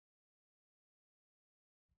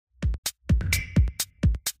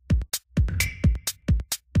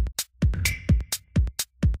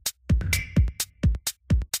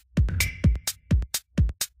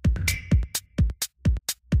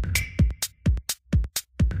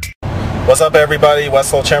What's up, everybody?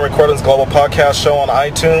 Weslochan Recordings Global Podcast Show on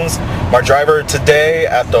iTunes. My driver today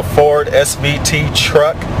at the FORD SVT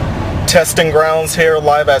truck testing grounds here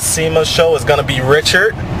live at SEMA Show is going to be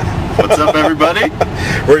Richard. What's up, everybody?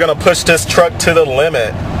 We're going to push this truck to the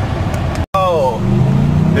limit. Oh,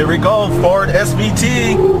 here we go, FORD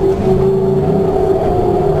SVT.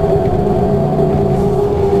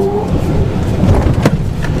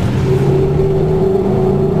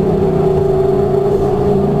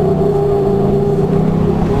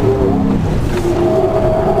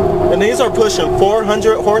 And these are pushing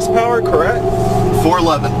 400 horsepower, correct?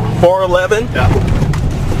 411. 411? Yeah.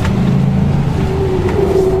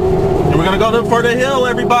 And we're going to go for the hill,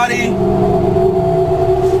 everybody.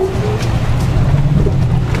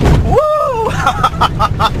 Woo!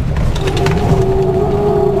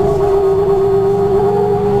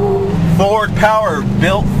 Ford power,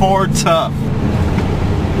 built Ford tough.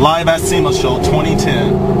 Live at SEMA Show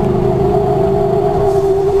 2010.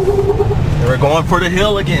 And we're going for the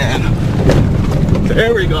hill again.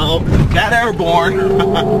 There we go. Got airborne.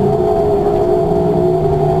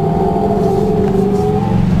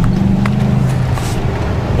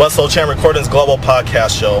 Weslochan Recordings Global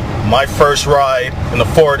Podcast Show. My first ride in the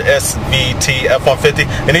FORD SVT F150.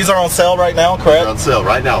 And these are on sale right now, correct? They're on sale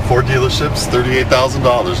right now. Ford dealerships,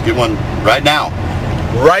 $38,000. Get one right now.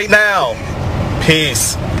 Right now.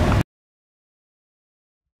 Peace.